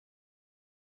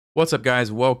What's up,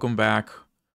 guys? Welcome back.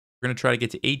 We're going to try to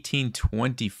get to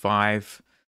 1825.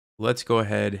 Let's go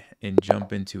ahead and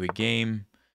jump into a game.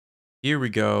 Here we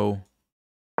go.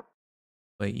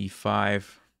 Play e5.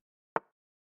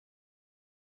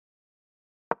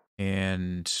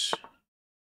 And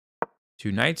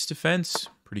two knights defense.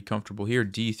 Pretty comfortable here.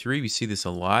 d3. We see this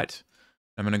a lot.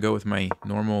 I'm going to go with my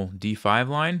normal d5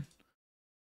 line.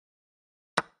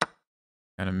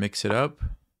 Kind of mix it up.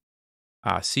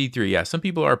 c3. Yeah, some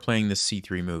people are playing the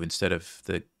c3 move instead of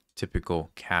the typical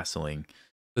castling.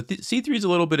 But c3 is a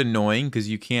little bit annoying because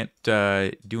you can't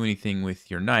do anything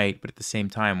with your knight, but at the same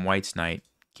time, white's knight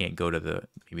can't go to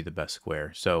maybe the best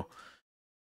square. So,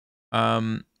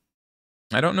 I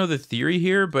don't know the theory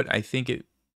here, but I think it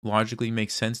logically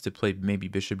makes sense to play maybe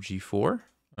bishop g4.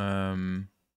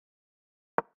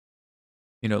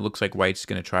 It looks like white's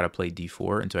going to try to play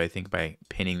d4, and so I think by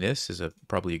pinning this is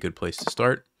probably a good place to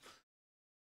start.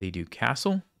 They do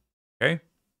castle, okay.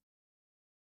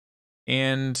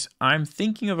 And I'm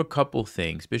thinking of a couple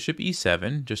things. Bishop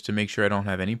e7, just to make sure I don't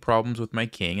have any problems with my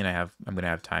king, and I'm going to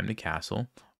have time to castle.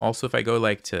 Also, if I go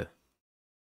like to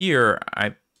here,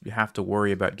 I have to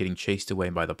worry about getting chased away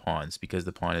by the pawns because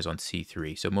the pawn is on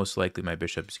c3. So most likely my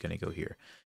bishop is going to go here.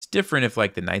 It's different if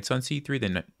like the knight's on c3,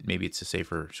 then maybe it's a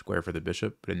safer square for the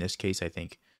bishop. But in this case, I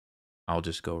think I'll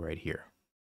just go right here.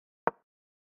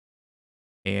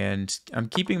 And I'm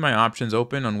keeping my options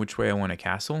open on which way I want to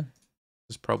castle.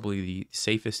 Is probably the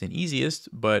safest and easiest,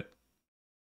 but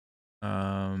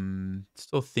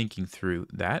still thinking through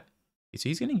that. Okay, so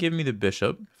he's going to give me the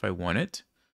bishop if I want it.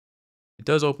 It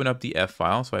does open up the f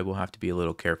file, so I will have to be a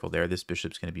little careful there. This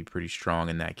bishop's going to be pretty strong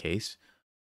in that case.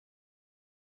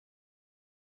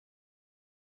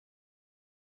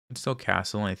 It's still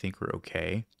castle, and I think we're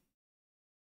okay.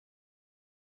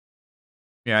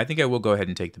 Yeah, I think I will go ahead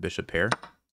and take the bishop pair.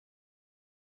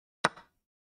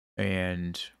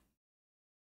 And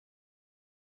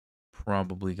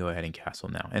probably go ahead and castle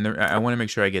now. And I want to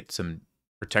make sure I get some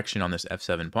protection on this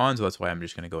f7 pawn, so that's why I'm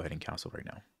just going to go ahead and castle right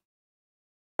now.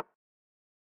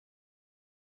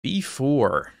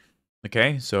 b4.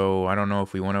 Okay, so I don't know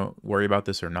if we want to worry about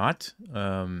this or not.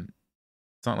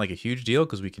 It's not like a huge deal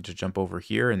because we can just jump over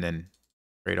here and then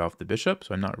trade off the bishop,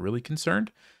 so I'm not really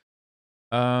concerned.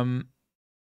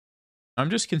 I'm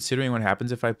just considering what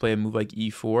happens if I play a move like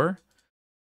e4.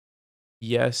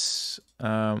 Yes,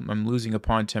 I'm losing a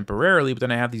pawn temporarily, but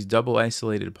then I have these double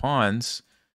isolated pawns,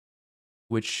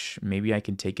 which maybe I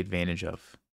can take advantage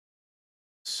of.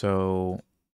 So,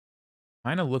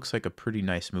 kind of looks like a pretty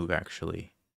nice move,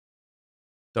 actually.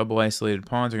 Double isolated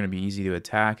pawns are going to be easy to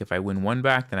attack. If I win one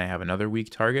back, then I have another weak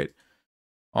target.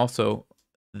 Also,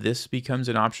 this becomes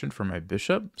an option for my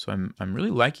bishop, so I'm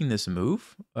really liking this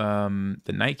move. The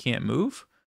knight can't move.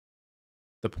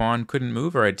 The pawn couldn't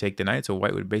move, or I'd take the knight, so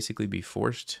white would basically be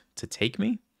forced to take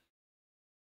me.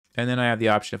 And then I have the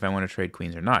option if I want to trade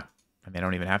queens or not. I mean, I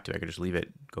don't even have to. I could just leave it,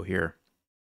 go here.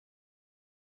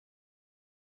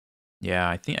 Yeah,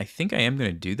 I think I am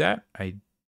going to do that. I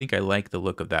think I like the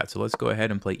look of that. So let's go ahead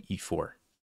and play e4.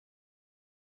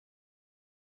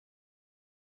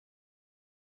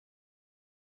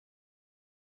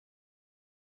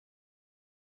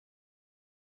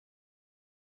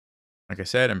 Like I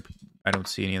said, I don't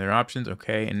see any other options.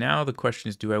 Okay, and now the question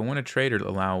is, do I want to trade or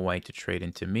allow white to trade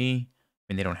into me?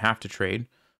 I mean, they don't have to trade.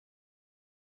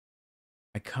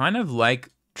 I kind of like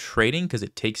trading because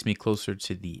it takes me closer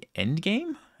to the end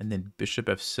game. And then bishop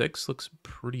f6 looks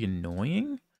pretty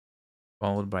annoying,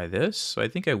 followed by this. So I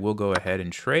think I will go ahead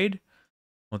and trade.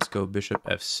 Let's go bishop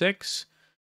f6.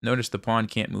 Notice the pawn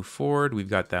can't move forward. We've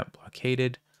got that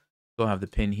blockaded. Still have the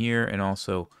pin here, and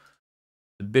also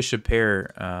the bishop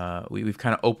pair, we've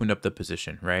kind of opened up the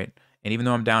position, right? And even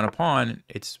though I'm down a pawn,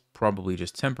 it's probably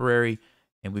just temporary,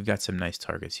 and we've got some nice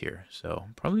targets here. So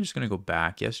I'm probably just going to go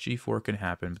back. Yes, g4 can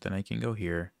happen, but then I can go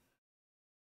here.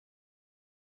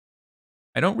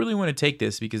 I don't really want to take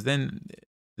this because then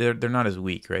they're not as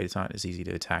weak, right? It's not as easy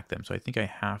to attack them. So I think I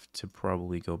have to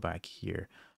probably go back here.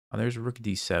 Oh, there's rook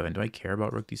d7. Do I care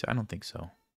about rook d7? I don't think so.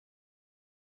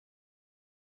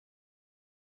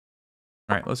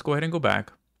 All right, let's go ahead and go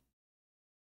back.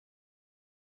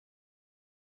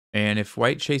 And if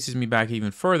white chases me back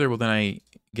even further, well, then I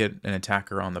get an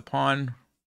attacker on the pawn,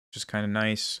 which is kind of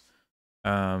nice.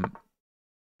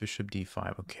 Bishop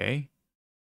d5, okay.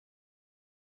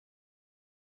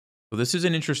 So this is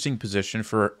an interesting position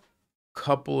for a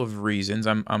couple of reasons.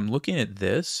 I'm looking at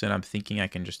this, and I'm thinking I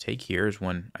can just take here is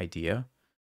one idea.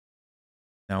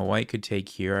 Now, white could take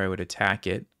here. I would attack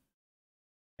it.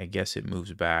 I guess it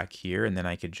moves back here, and then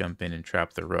I could jump in and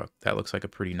trap the rook. That looks like a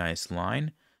pretty nice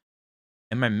line.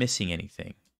 Am I missing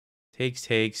anything?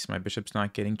 Takes. My bishop's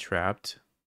not getting trapped.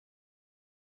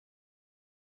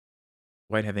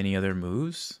 White have any other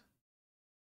moves?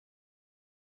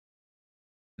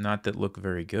 Not that look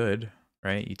very good,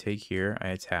 right? You take here, I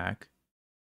attack.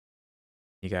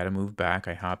 You got to move back.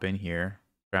 I hop in here,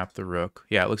 trap the rook.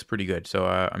 Yeah, it looks pretty good. So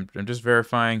I'm just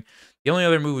verifying. The only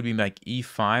other move would be like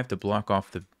e5 to block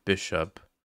off the bishop.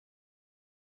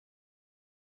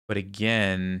 But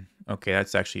again, okay,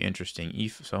 that's actually interesting.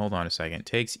 So hold on a second.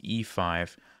 Takes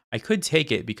e5. I could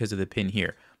take it because of the pin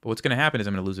here. But what's going to happen is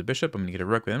I'm going to lose a bishop. I'm going to get a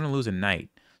rook. But I'm going to lose a knight.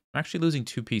 I'm actually losing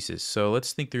 2 pieces. So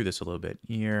let's think through this a little bit.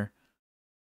 Here.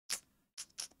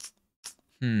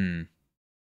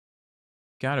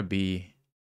 Gotta be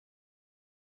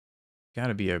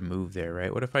a move there,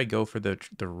 right? What if I go for the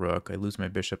rook? I lose my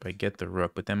bishop. I get the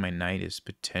rook. But then my knight is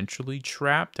potentially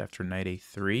trapped after knight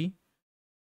a3.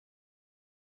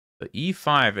 The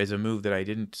e5 is a move that I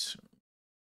didn't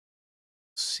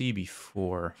see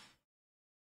before.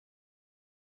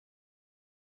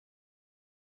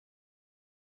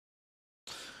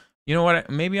 You know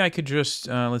what? Maybe I could just,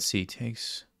 let's see,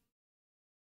 takes.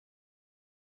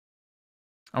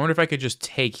 I wonder if I could just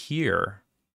take here.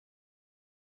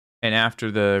 And after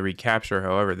the recapture,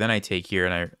 however, then I take here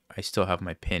and I still have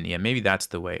my pin. Yeah, maybe that's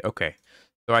the way. Okay.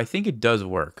 So I think it does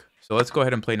work. So let's go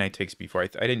ahead and play knight takes before. I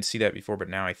didn't see that before, but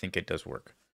now I think it does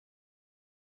work.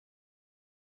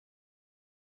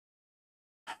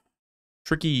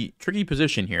 Tricky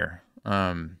position here,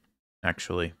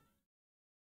 actually.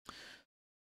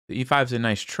 The e5 is a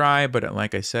nice try, but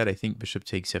like I said, I think bishop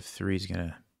takes f3 is going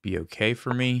to be okay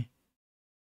for me.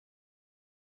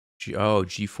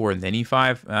 G4 and then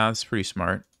e5. That's pretty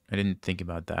smart. I didn't think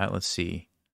about that. Let's see.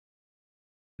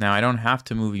 Now, I don't have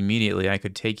to move immediately. I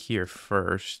could take here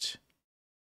first.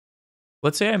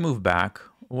 Let's say I move back.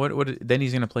 Then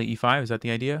he's going to play e5? Is that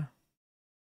the idea?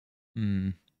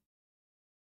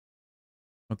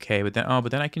 Okay, but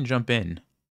then I can jump in.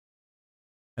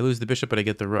 I lose the bishop, but I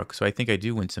get the rook. So I think I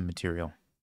do win some material.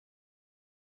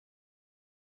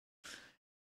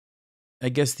 I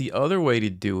guess the other way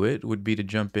to do it would be to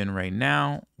jump in right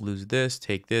now, lose this,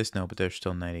 take this. No, but there's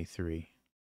still knight a3.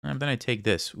 Then I take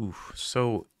this. Ooh,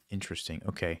 so interesting.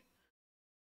 Okay.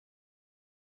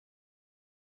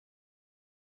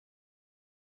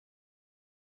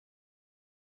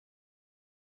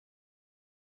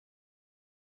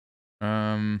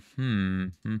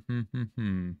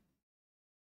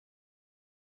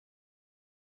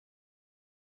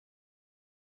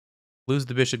 Lose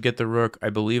the bishop, get the rook. I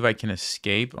believe I can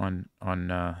escape on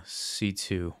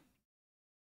c2. All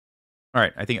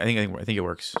right, I think it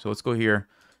works. So let's go here,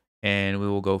 and we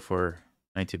will go for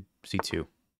knight to c2.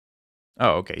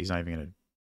 Oh, okay. He's not even gonna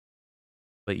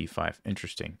play e5.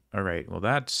 Interesting. All right. Well,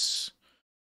 that's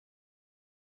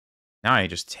now I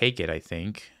just take it. I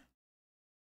think,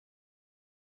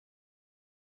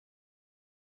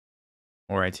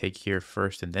 or I take here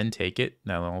first and then take it.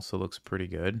 That also looks pretty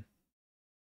good.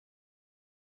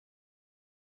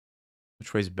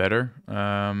 Which way's better?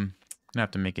 Gonna have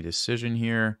to make a decision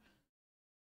here.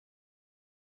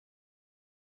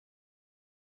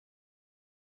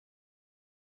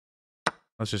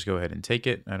 Let's just go ahead and take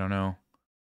it. I don't know.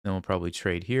 Then we'll probably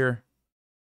trade here.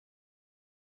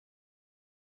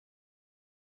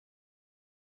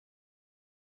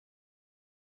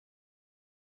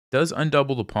 Does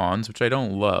undouble the pawns, which I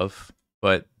don't love.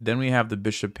 But then we have the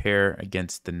bishop pair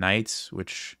against the knights,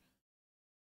 which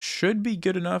should be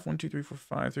good enough. 1, 2, 3, 4,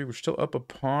 5, 3. We're still up a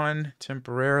pawn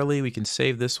temporarily. We can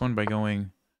save this one by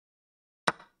going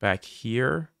back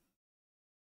here.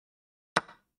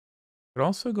 Could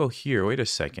also go here. Wait a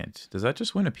second. Does that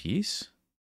just win a piece? Does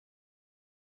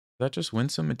that just win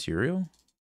some material?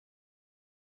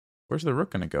 Where's the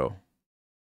rook going to go?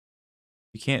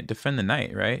 You can't defend the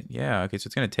knight, right? Yeah, okay, so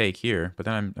it's going to take here, but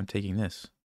then I'm taking this.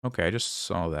 Okay, I just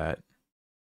saw that.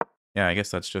 Yeah, I guess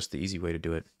that's just the easy way to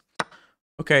do it.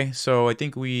 Okay, so I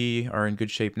think we are in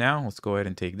good shape now. Let's go ahead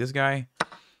and take this guy.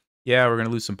 Yeah, we're going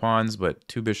to lose some pawns, but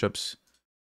 2 bishops,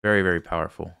 very, very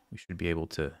powerful. We should be able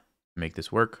to make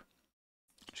this work.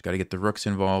 Just got to get the rooks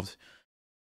involved.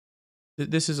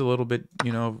 This is a little bit,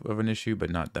 of an issue, but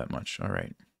not that much. All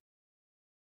right.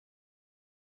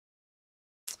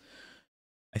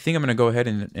 I think I'm going to go ahead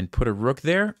and put a rook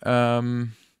there.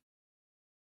 Can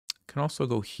also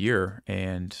go here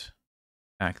and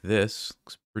attack this.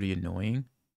 Looks pretty annoying.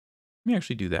 Let me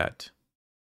actually do that.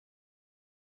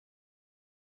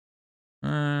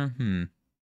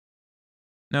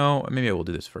 No, maybe I will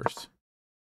do this first.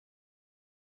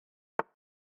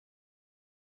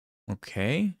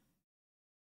 Okay.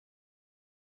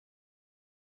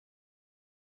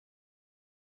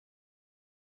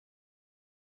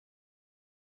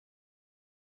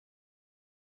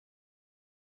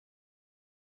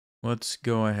 Let's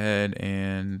go ahead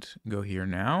and go here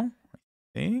now, I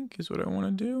think is what I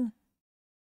want to do.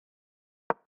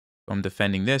 I'm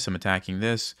defending this, I'm attacking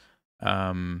this,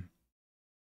 because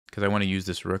I want to use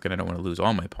this rook and I don't want to lose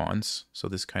all my pawns. So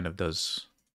this kind of does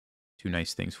two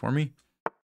nice things for me.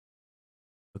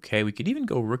 Okay, we could even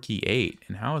go rook e8.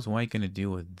 And how is white going to deal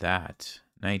with that?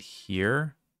 Knight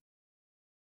here.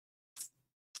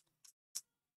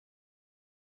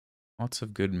 Lots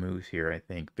of good moves here, I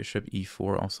think. Bishop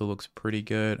e4 also looks pretty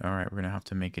good. All right, we're going to have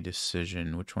to make a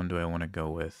decision. Which one do I want to go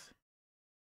with?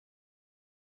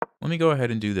 Let me go ahead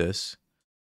and do this.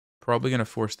 Probably going to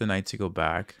force the knight to go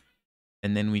back.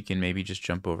 And then we can maybe just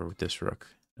jump over with this rook.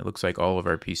 It looks like all of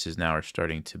our pieces now are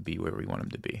starting to be where we want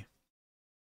them to be.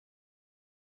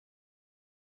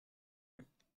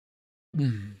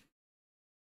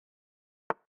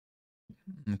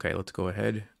 Okay, let's go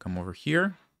ahead. Come over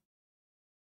here.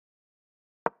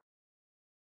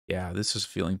 Yeah, this is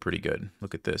feeling pretty good.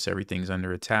 Look at this. Everything's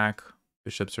under attack.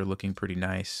 Bishops are looking pretty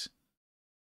nice.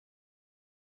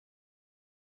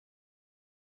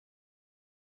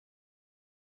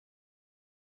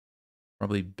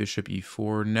 Probably bishop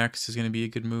e4 next is going to be a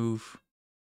good move.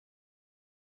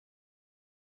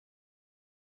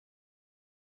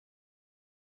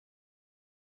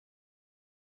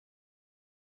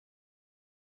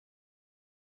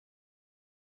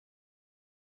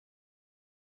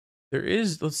 There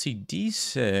is, let's see,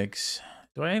 d6.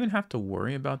 Do I even have to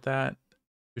worry about that?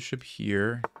 Bishop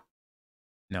here.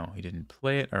 No, he didn't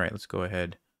play it. All right, let's go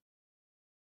ahead.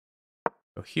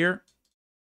 Go here.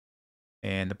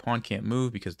 And the pawn can't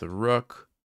move because the rook.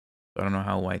 So I don't know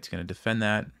how white's going to defend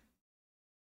that.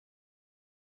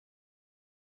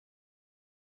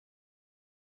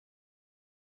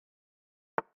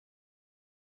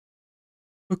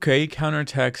 Okay, he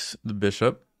counterattacks the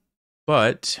bishop.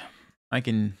 But I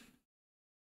can...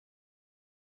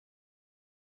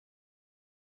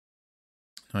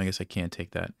 Oh, I guess I can't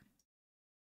take that.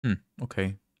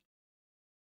 Okay.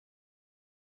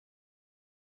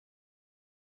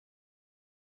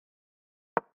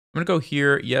 I'm going to go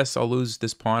here. Yes, I'll lose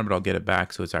this pawn, but I'll get it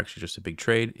back. So it's actually just a big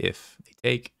trade if they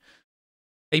take.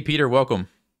 Hey, Peter, welcome.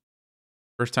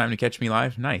 First time to catch me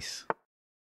live? Nice.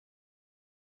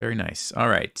 Very nice. All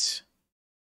right.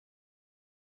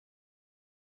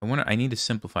 I need to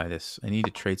simplify this. I need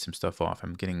to trade some stuff off.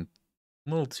 I'm getting a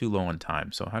little too low on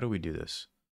time. So how do we do this?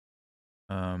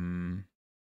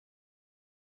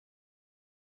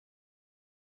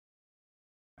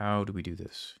 How do we do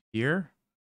this? Here?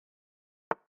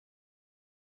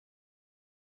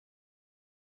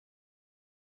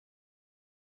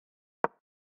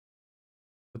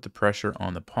 Put the pressure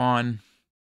on the pawn.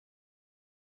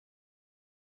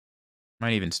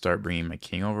 Might even start bringing my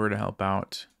king over to help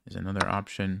out is another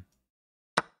option.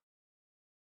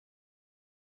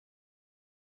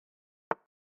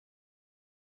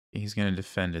 He's going to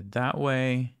defend it that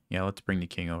way. Yeah, let's bring the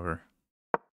king over.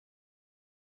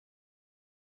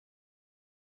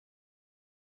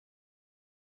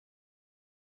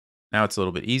 Now it's a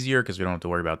little bit easier because we don't have to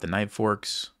worry about the knight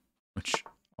forks, which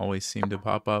always seem to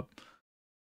pop up.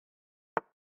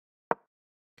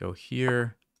 Go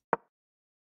here.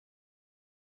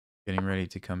 Getting ready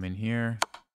to come in here.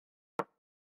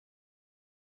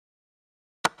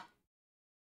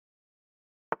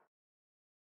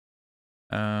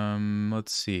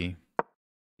 Let's see.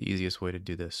 The easiest way to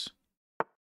do this.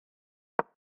 I'm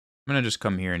going to just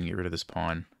come here and get rid of this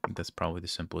pawn. I think that's probably the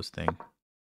simplest thing.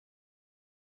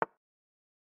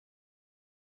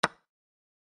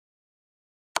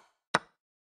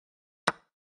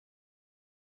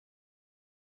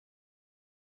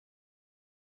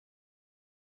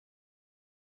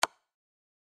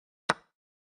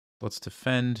 Let's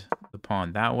defend the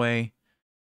pawn that way.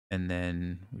 And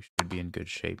then we should be in good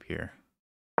shape here.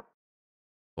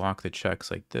 Block the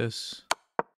checks like this.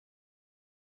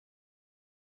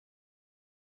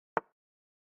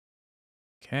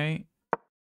 Okay.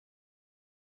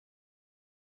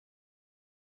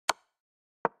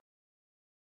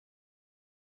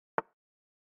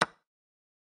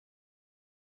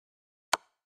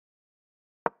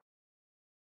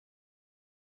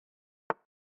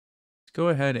 Let's go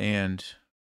ahead and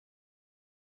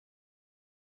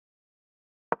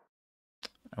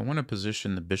I want to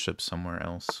position the bishop somewhere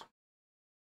else.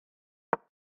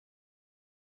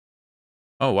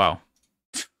 Oh, wow.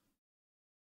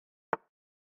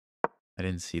 I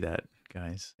didn't see that,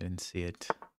 guys. I didn't see it.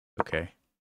 Okay.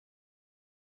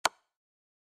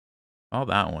 Oh,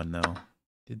 that one, though.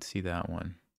 Did see that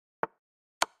one.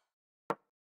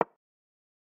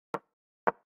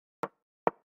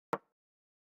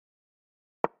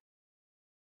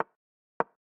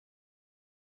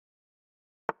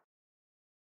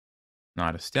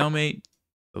 not a stalemate,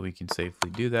 so we can safely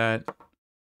do that.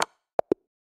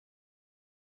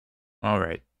 All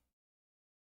right.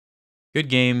 Good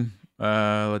game.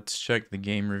 Let's check the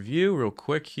game review real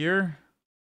quick here.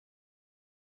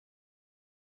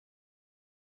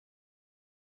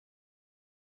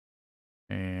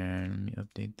 And let me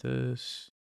update this.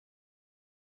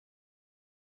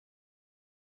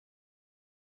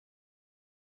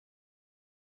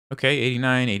 Okay,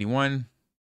 89, 81.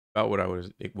 About what I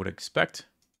would expect.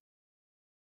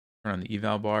 Turn on the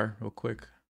eval bar real quick.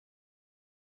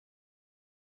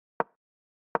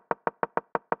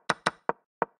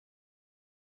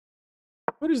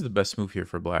 What is the best move here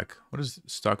for black? What does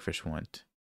Stockfish want?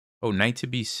 Oh, knight to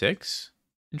b6?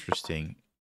 Interesting.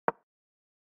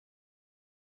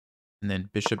 And then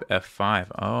bishop f5.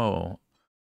 Oh.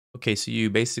 Okay, so you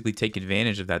basically take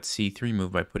advantage of that c3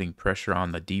 move by putting pressure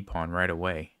on the d-pawn right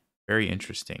away. Very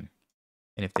interesting.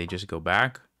 And if they just go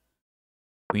back,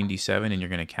 queen d7, and you're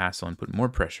going to castle and put more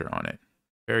pressure on it.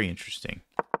 Very interesting.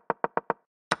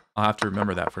 I'll have to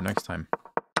remember that for next time.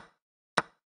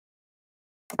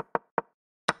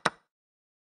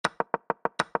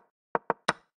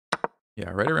 Yeah,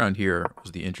 right around here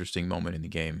was the interesting moment in the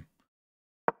game.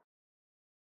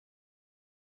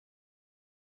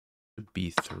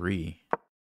 b3.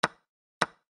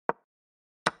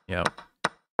 Yep.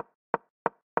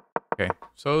 Okay,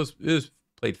 so it was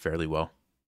played fairly well.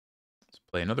 Let's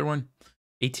play another one.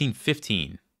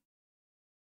 1815.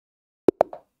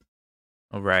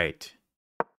 All right.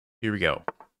 Here we go.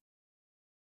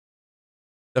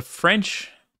 The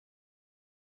French.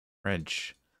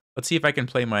 Let's see if I can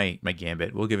play my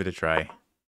gambit. We'll give it a try.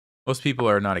 Most people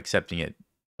are not accepting it,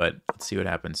 but let's see what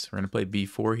happens. We're going to play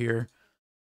b4 here.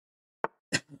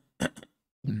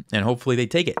 And hopefully they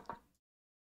take it.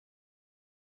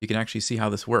 You can actually see how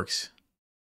this works.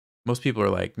 Most people are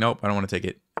like, nope, I don't want to take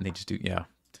it. And they just do, yeah.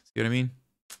 See what I mean?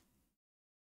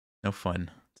 No fun.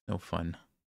 It's no fun.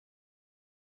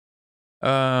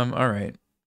 All right.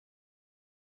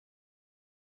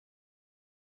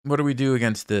 What do we do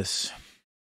against this?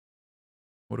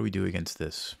 What do we do against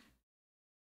this?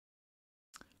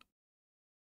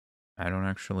 I don't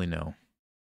actually know.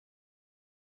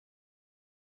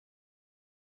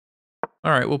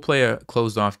 All right, we'll play a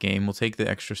closed off game. We'll take the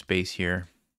extra space here.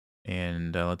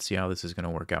 And let's see how this is going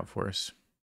to work out for us.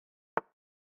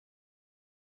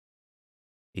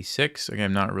 a6. Again,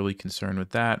 I'm not really concerned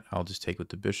with that. I'll just take with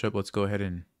the bishop. Let's go ahead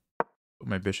and put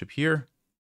my bishop here.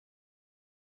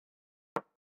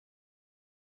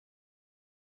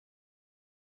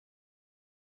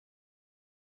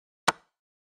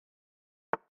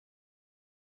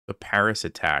 The Paris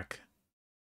attack.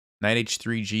 Knight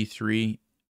h3, g3,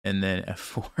 and then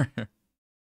f4.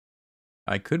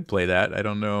 I could play that. I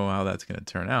don't know how that's going to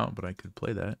turn out, but I could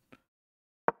play that.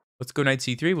 Let's go knight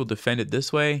c3. We'll defend it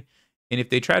this way. And if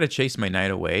they try to chase my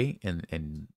knight away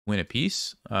and win a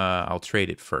piece, I'll trade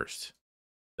it first.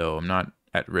 So I'm not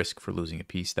at risk for losing a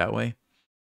piece that way,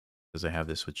 because I have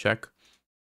this with check.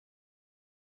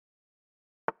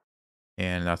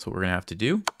 And that's what we're going to have to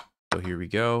do. So here we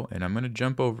go. And I'm going to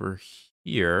jump over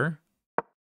here.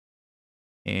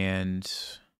 And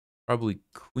probably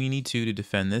queen e2 to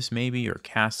defend this maybe, or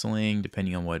castling,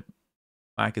 depending on what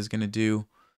black is going to do.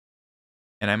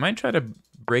 And I might try to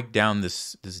break down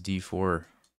this d4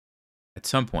 at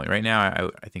some point. Right now,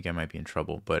 I think I might be in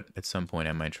trouble, but at some point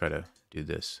I might try to do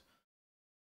this.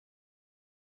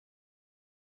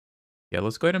 Yeah,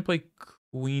 let's go ahead and play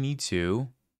queen e2.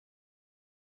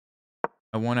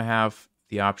 I want to have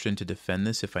the option to defend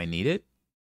this if I need it,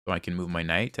 so I can move my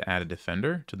knight to add a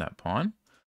defender to that pawn.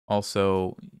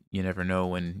 Also, you never know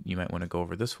when you might want to go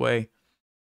over this way.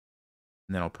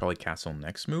 And then I'll probably castle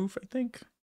next move, I think.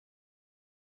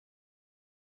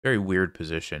 Very weird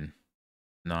position.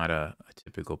 Not a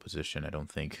typical position, I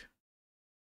don't think.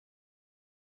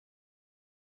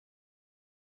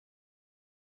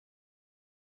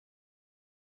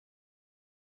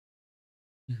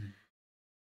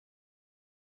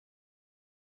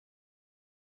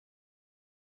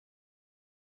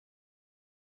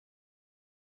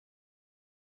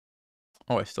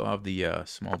 Oh, I still have the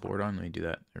small board on. Let me do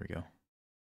that. There we go.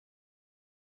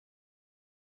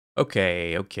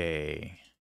 Okay, okay.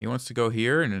 He wants to go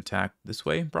here and attack this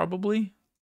way, probably.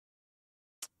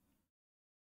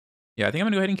 Yeah, I think I'm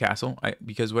going to go ahead and castle.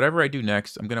 Because whatever I do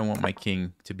next, I'm going to want my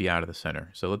king to be out of the center.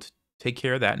 So let's take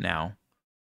care of that now.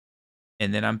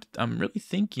 And then I'm really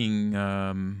thinking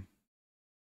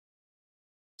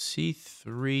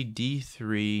c3,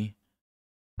 d3,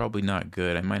 probably not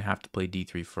good. I might have to play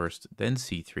d3 first, then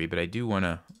c3, but I do want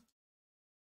to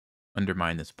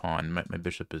undermine this pawn. My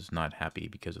bishop is not happy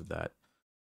because of that.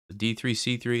 The D3,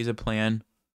 C3 is a plan.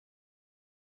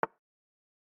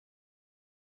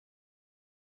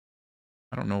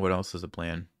 I don't know what else is a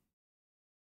plan.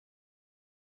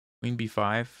 Queen B5.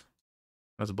 How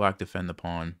does black defend the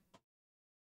pawn?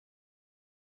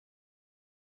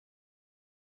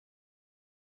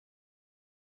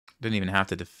 Didn't even have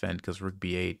to defend because rook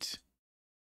B8.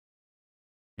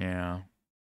 Yeah. Is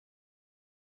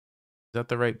that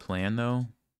the right plan, though?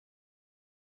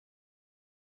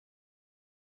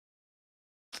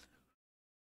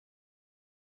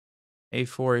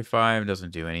 A4, A5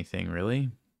 doesn't do anything,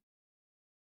 really.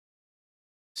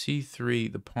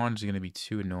 C3, the pawn's going to be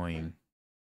too annoying.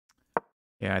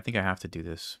 Yeah, I think I have to do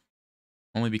this.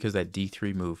 Only because that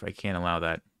D3 move, I can't allow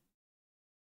that.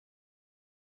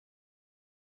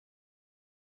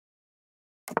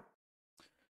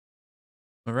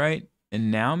 All right, and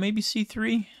now maybe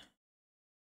C3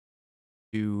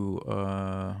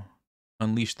 to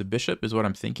unleash the bishop is what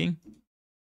I'm thinking.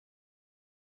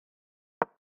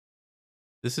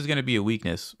 This is going to be a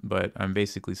weakness, but I'm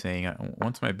basically saying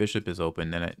once my bishop is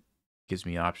open, then it gives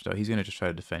me options. Oh, he's going to just try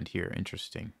to defend here.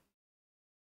 Interesting.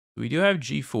 We do have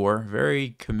G4,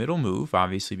 very committal move,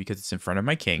 obviously, because it's in front of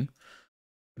my king.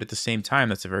 But at the same time,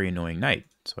 that's a very annoying knight.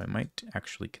 So I might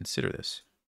actually consider this.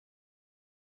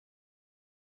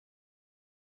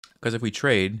 Because if we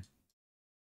trade,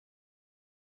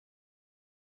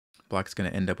 black's going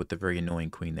to end up with the very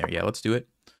annoying queen there. Yeah, let's do it.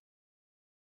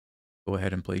 Go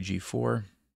ahead and play G4.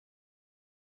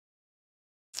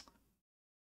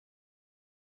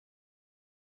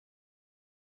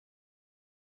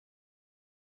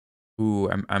 Ooh,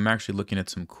 I'm actually looking at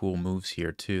some cool moves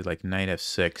here too, like knight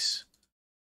F6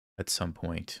 at some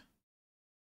point.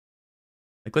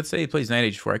 Like let's say he plays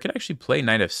knight H4. I could actually play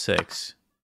knight F6.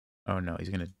 Oh no, he's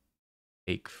going to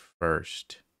take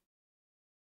first.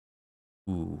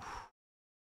 Ooh.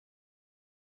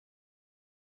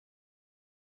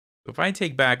 So if I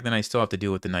take back, then I still have to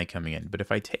deal with the knight coming in. But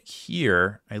if I take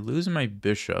here, I lose my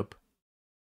bishop.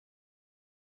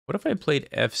 What if I played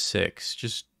F6?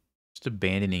 Just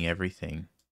abandoning everything.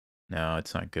 No,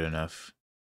 it's not good enough.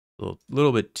 A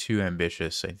little bit too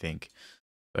ambitious, I think.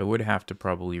 I would have to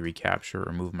probably recapture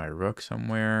or move my rook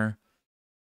somewhere.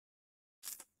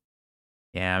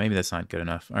 Yeah, maybe that's not good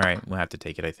enough. All right, we'll have to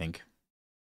take it, I think.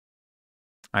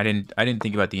 I didn't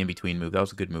think about the in-between move. That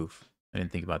was a good move. I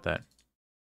didn't think about that.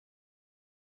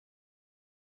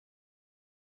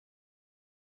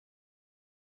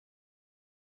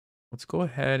 Let's go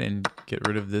ahead and get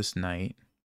rid of this knight.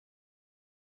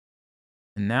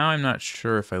 And now I'm not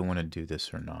sure if I want to do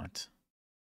this or not.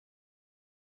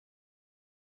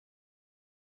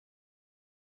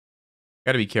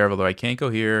 Got to be careful, though. I can't go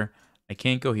here. I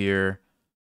can't go here.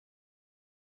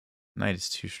 Knight is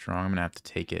too strong. I'm going to have to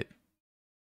take it.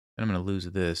 And I'm going to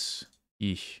lose this.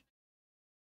 Eesh.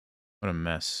 What a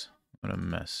mess. What a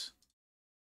mess.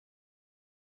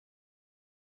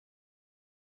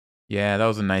 Yeah, that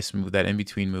was a nice move. That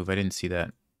in-between move, I didn't see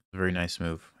that. A very nice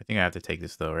move. I think I have to take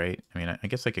this, though, right? I mean, I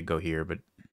guess I could go here, but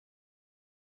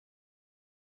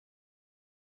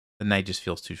the knight just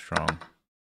feels too strong.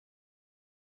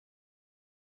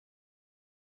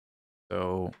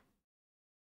 So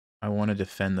I want to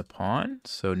defend the pawn.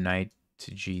 So knight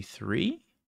to G3.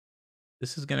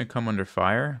 This is going to come under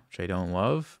fire, which I don't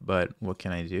love, but what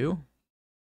can I do?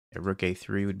 Yeah, rook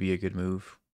A3 would be a good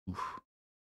move. Oof.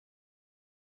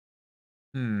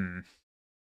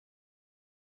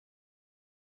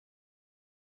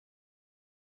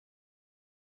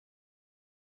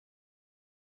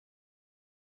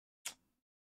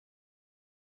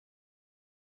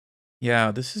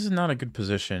 Yeah, this is not a good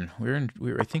position.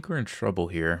 I think we're in trouble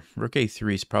here. Rook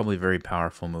A3 is probably a very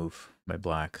powerful move by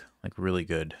black. Like really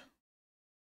good.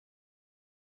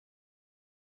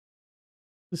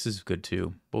 This is good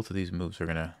too. Both of these moves are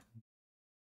gonna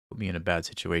put me in a bad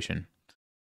situation.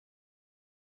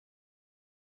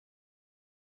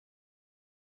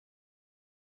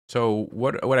 So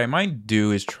what I might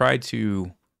do is try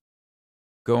to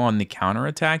go on the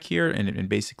counterattack here and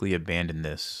basically abandon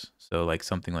this. So like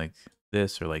something like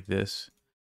this or like this.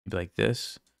 Maybe like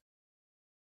this.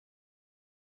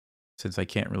 Since I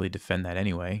can't really defend that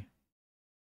anyway.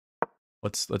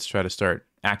 Let's try to start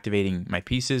activating my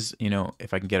pieces. You know,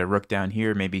 if I can get a rook down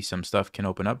here, maybe some stuff can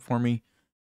open up for me.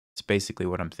 It's basically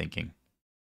what I'm thinking.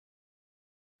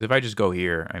 If I just go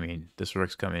here, I mean, this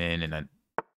rook's coming in and then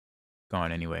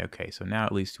gone anyway. Okay, so now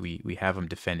at least we have him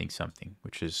defending something,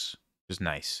 which is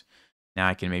nice. Now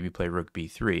I can maybe play rook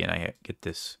b3 and I get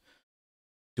this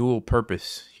dual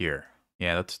purpose here.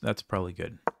 Yeah, that's probably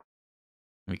good.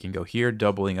 We can go here,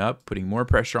 doubling up, putting more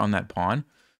pressure on that pawn.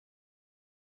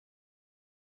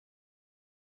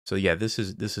 So yeah, this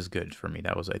is good for me.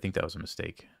 I think that was a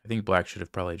mistake. I think black should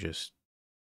have probably just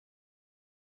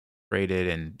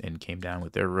traded and came down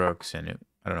with their rooks, and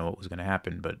I don't know what was going to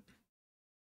happen, but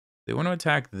they want to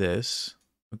attack this.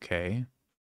 Okay.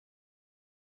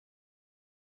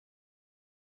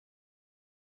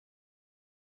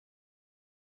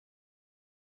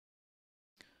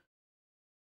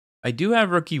 I do have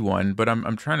rook e1, but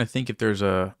I'm trying to think if there's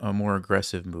a more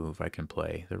aggressive move I can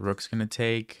play. The rook's going to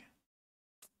take.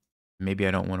 Maybe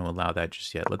I don't want to allow that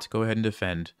just yet. Let's go ahead and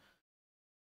defend.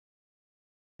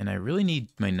 And I really need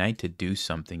my knight to do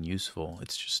something useful.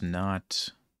 It's just not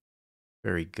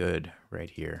very good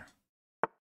right here. I'm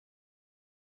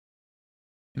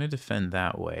going to defend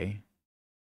that way.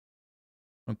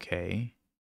 Okay.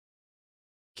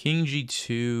 King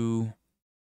g2,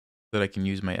 that I can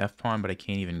use my f-pawn, but I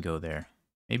can't even go there.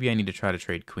 Maybe I need to try to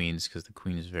trade queens because the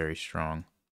queen is very strong.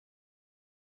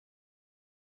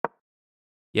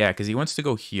 Yeah, because he wants to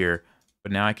go here,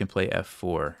 but now I can play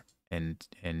f4 and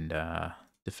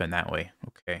defend that way.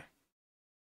 Okay.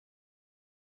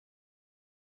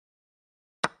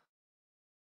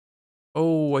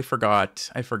 Oh, I forgot.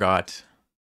 I forgot.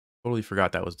 Totally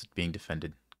forgot that was being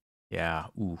defended. Yeah.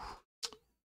 Ooh.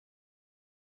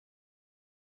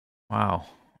 Wow.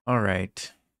 All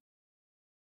right.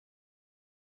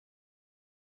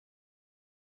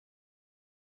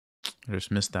 I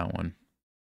just missed that one.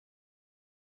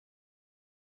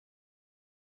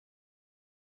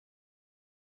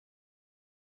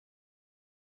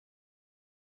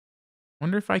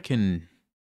 Wonder if I can...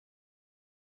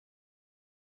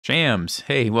 Shams,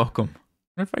 hey, welcome.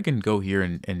 Wonder if I can go here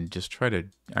and just try to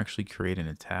actually create an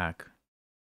attack.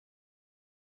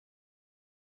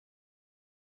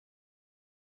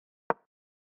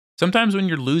 Sometimes when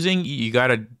you're losing, you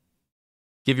gotta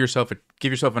give yourself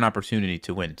an opportunity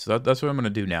to win. So that's what I'm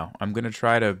gonna do now. I'm gonna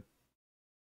try to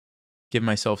give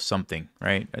myself something.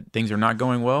 Right, things are not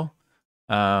going well.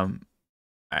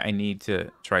 I need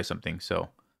to try something. So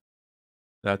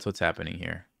that's what's happening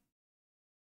here.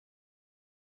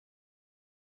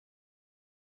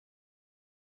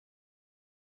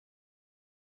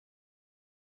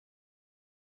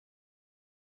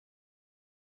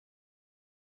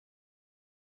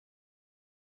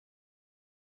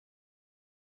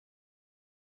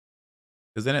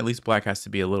 Because then at least black has to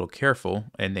be a little careful,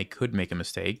 and they could make a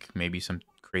mistake. Maybe some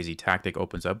crazy tactic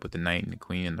opens up with the knight and the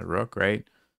queen and the rook, right?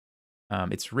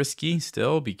 It's risky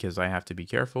still because I have to be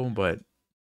careful, but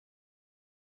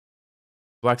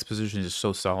black's position is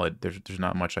so solid. There's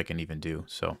not much I can even do.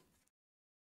 So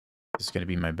this is going to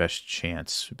be my best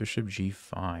chance. Bishop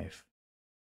g5.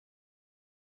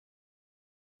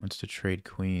 Wants to trade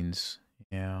queens.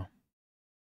 Yeah.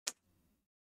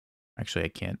 Actually, I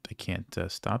can't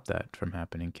stop that from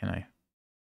happening, can I?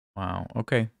 Wow.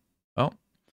 Okay. Well,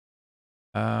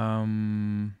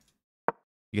 I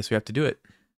guess we have to do it.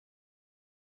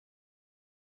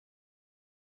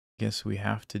 Guess we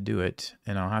have to do it,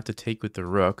 and I'll have to take with the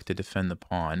rook to defend the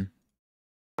pawn.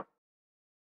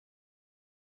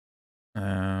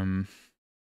 Yeah,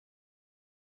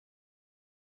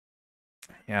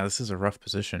 this is a rough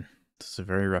position. This is a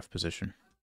very rough position.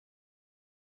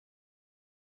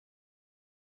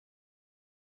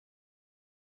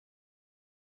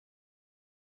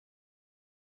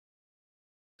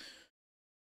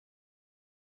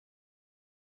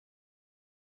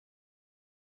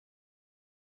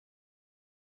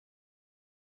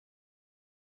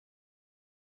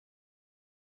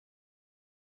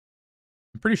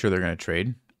 I'm pretty sure they're going to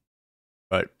trade,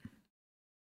 but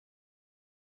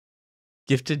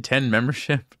gifted 10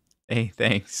 membership? Hey,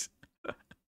 thanks.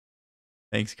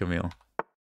 Thanks, Camille.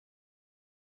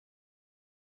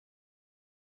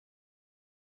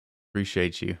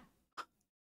 Appreciate you.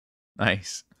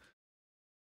 Nice.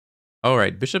 All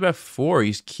right, bishop f4.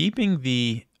 He's keeping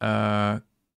the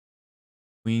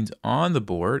queens on the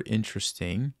board.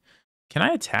 Interesting. Can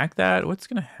I attack that? What's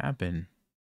going to happen?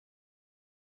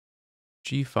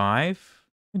 g5?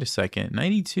 Wait a second.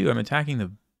 92. I'm attacking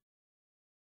the...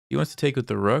 He wants to take with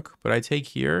the rook, but I take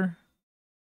here.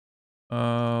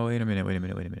 Oh, wait a minute. Wait a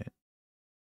minute. Wait a minute.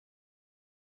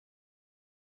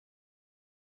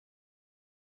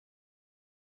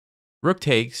 Rook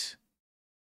takes.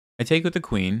 I take with the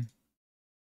queen.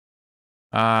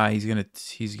 He's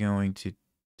going to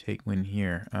take win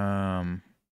here.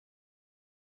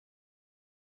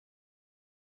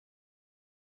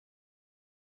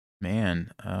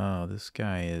 Man, oh, this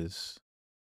guy is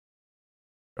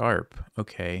sharp.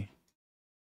 Okay.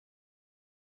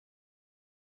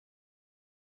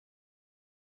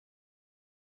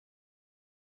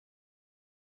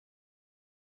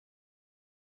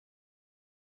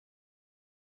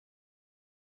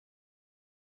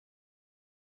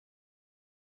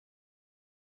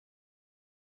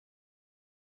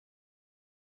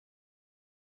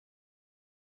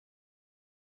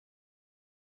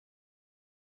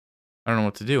 I don't know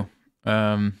what to do.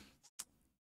 I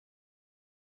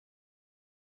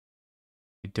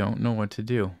don't know what to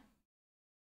do.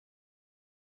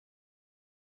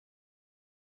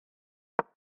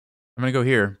 I'm gonna go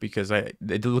here because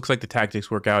it looks like the tactics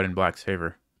work out in Black's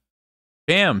favor.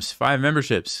 Bams, 5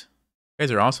 memberships. You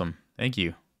guys are awesome. Thank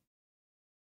you.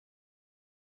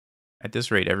 At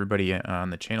this rate, everybody on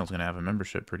the channel is gonna have a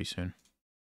membership pretty soon.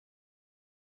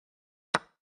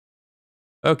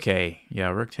 Okay, yeah,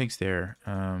 Rook takes there.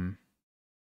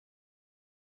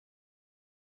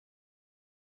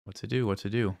 What to do? What to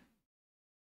do?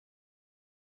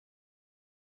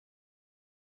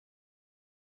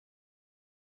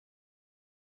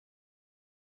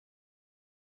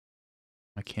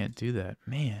 I can't do that,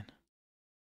 man.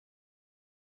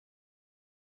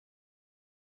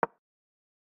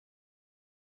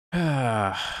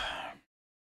 Ah.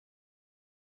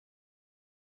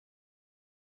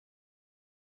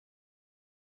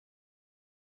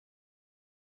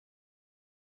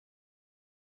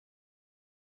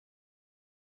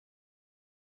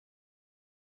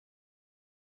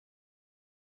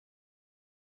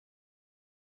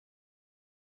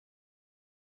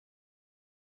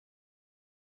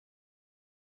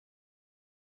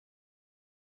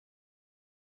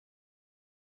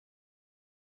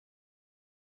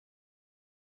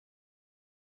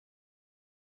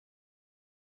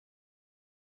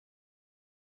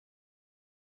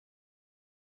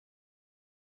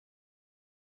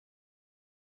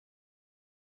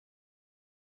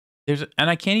 And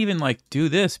I can't even like do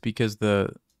this because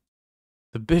the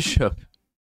bishop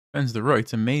defends the rook.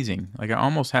 It's amazing. Like I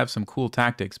almost have some cool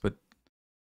tactics, but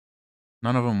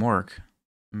none of them work.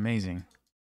 Amazing.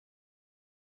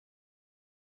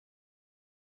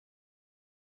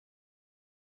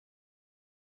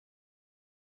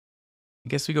 I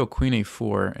guess we go queen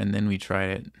a4 and then we try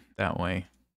it that way.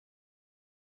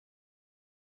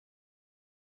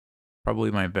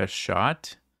 Probably my best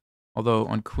shot. Although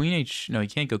on queen h, no, he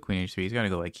can't go queen h3. He's got to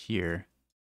go like here.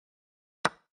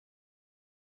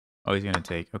 Oh, he's going to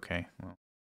take. Okay, well.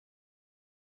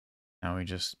 Now we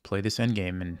just play this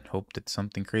endgame and hope that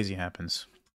something crazy happens.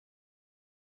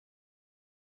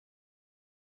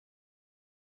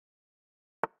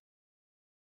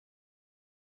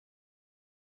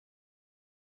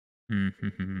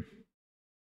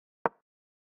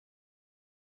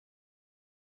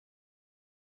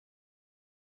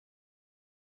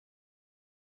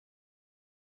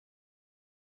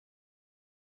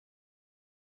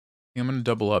 I'm going to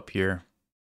double up here.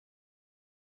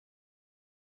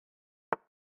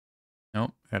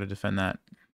 Nope, got to defend that.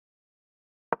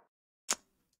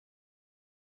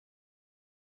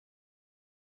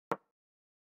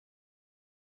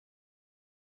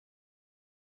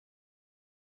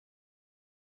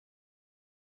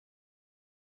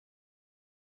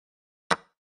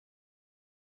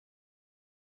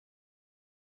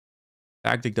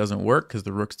 Tactic doesn't work because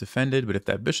the rook's defended, but if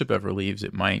that bishop ever leaves,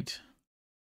 it might.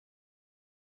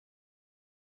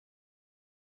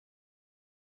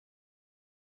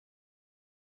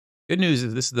 Good news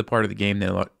is this is the part of the game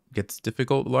that gets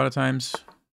difficult a lot of times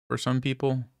for some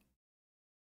people.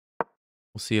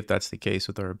 We'll see if that's the case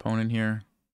with our opponent here.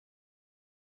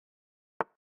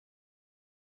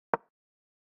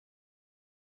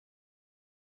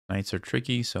 Knights are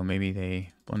tricky, so maybe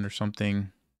they blunder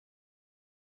something.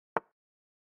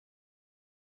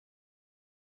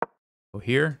 Go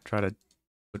here, try to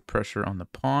put pressure on the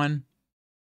pawn.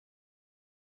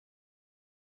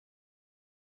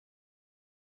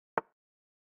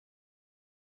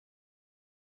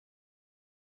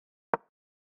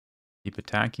 Keep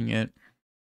attacking it.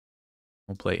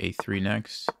 We'll play a3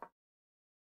 next.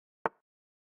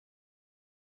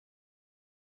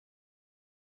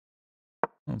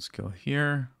 Let's go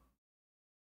here.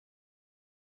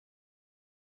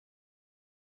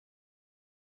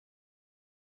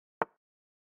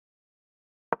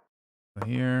 Go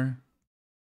here.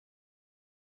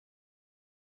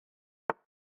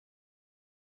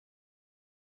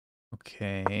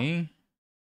 Okay.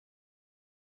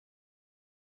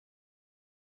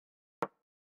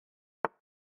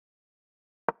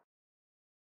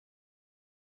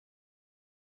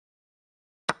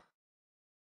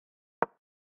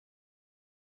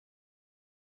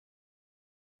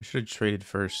 I should have traded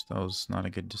first. That was not a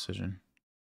good decision.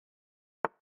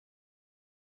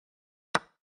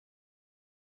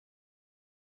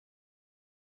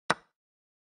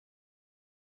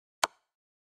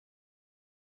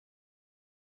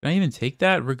 Can I even take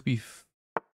that? Rook b.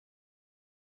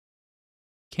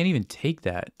 Can't even take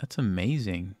that. That's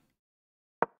amazing.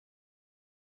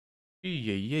 Yay,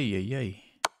 yay, yay, yay.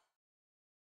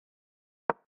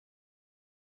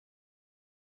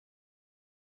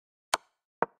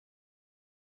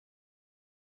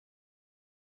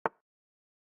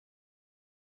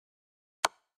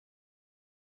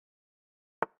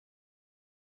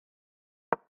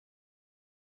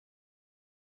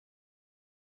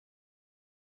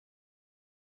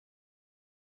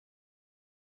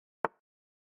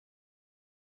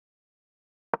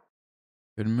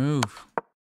 Good move.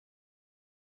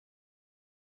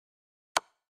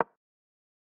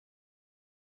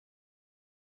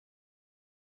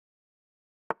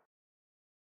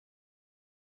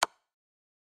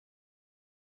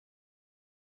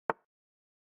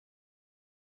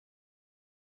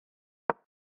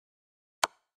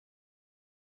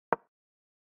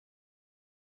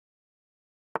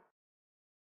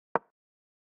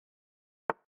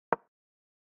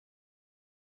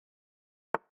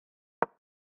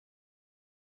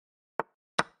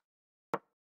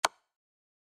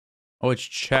 Oh, it's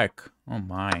check. Oh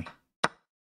my.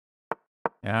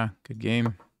 Yeah, good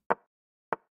game.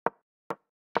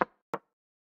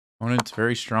 Opponent's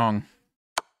very strong.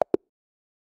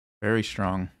 Very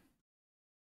strong.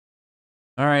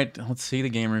 All right, let's see the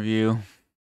game review.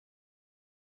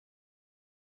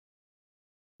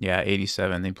 Yeah,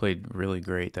 87. They played really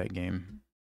great that game.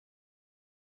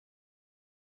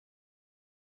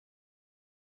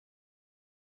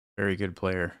 Very good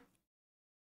player.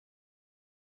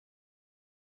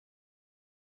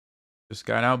 Just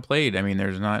got outplayed. I mean,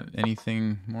 there's not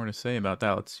anything more to say about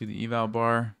that. Let's see the eval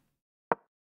bar.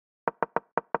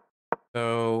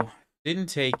 So, didn't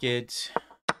take it.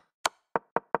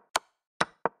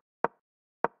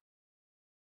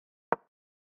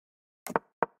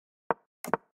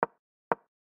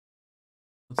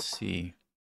 Let's see.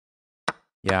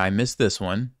 Yeah, I missed this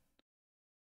one.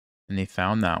 And they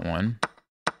found that one.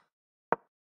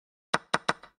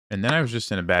 And then I was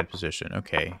just in a bad position.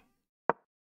 Okay.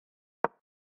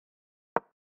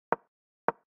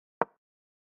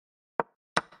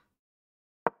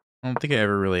 I don't think I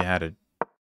ever really had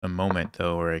a moment,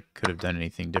 though, where I could have done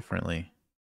anything differently.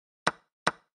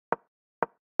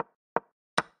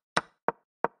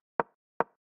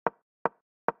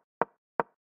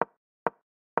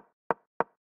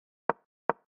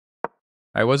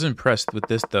 I was impressed with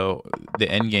this, though. The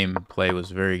endgame play was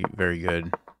very, very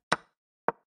good.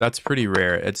 That's pretty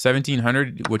rare. At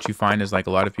 1700, what you find is like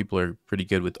a lot of people are pretty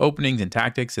good with openings and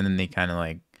tactics, and then they kind of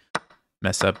like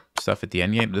mess up stuff at the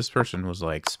end game. This person was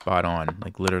like spot on,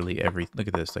 like literally every, look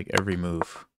at this, like every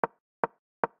move.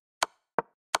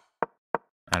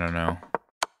 I don't know.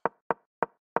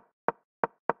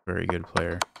 Very good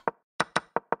player.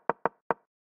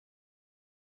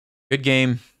 Good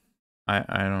game.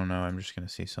 I don't know. I'm just going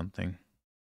to see something.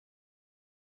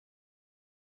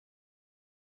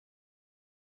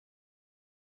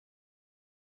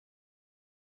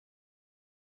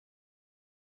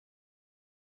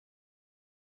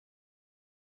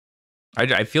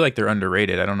 I feel like they're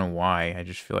underrated. I don't know why. I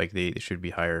just feel like they should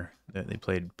be higher. They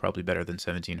played probably better than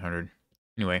 1700.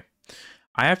 Anyway,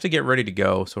 I have to get ready to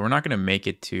go, so we're not going to make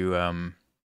it to the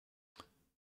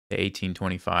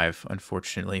 1825,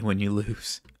 unfortunately, when you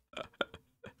lose.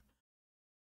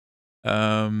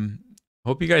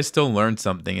 Hope you guys still learned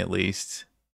something at least.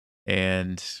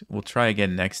 And we'll try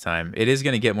again next time. It is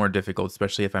going to get more difficult,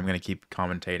 especially if I'm going to keep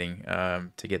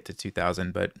commentating to get to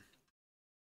 2000, but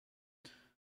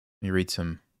let me read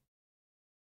some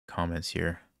comments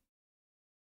here.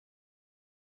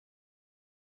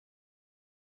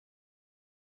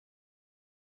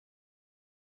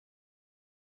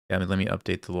 Yeah, let me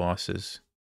update the losses.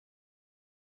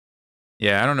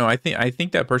 Yeah, I don't know. I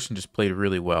think that person just played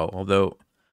really well, although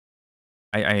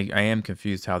I am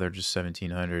confused how they're just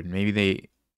 1700. Maybe they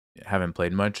haven't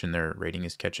played much and their rating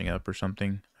is catching up or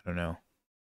something. I don't know.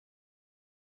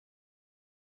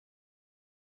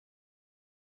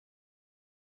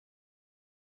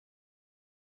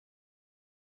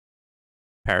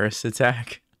 Paris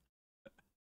attack?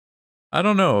 I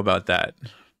don't know about that.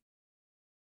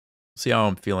 See how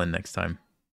I'm feeling next time.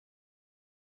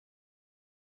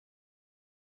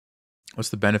 What's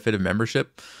the benefit of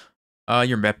membership?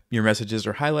 Your messages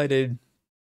are highlighted.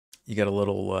 You got a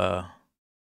little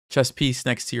chess piece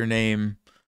next to your name.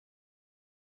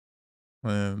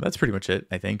 That's pretty much it,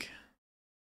 I think.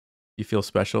 You feel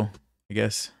special, I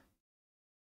guess.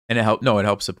 And it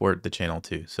helps support the channel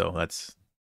too. So that's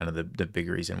kind of the big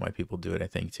reason why people do it, I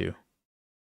think, too.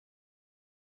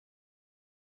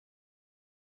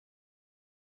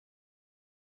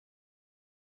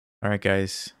 All right,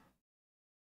 guys.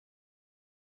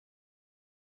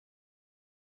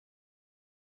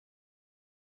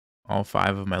 All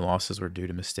 5 of my losses were due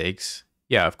to mistakes.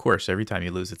 Yeah, of course. Every time you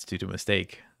lose, it's due to a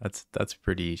mistake. That's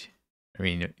pretty. I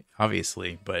mean,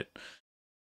 obviously, but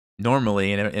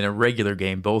normally in a regular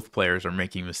game, both players are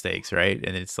making mistakes, right?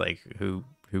 And it's like who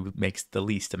makes the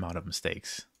least amount of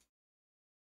mistakes.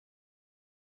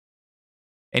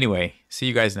 Anyway, see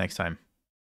you guys next time.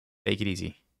 Take it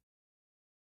easy.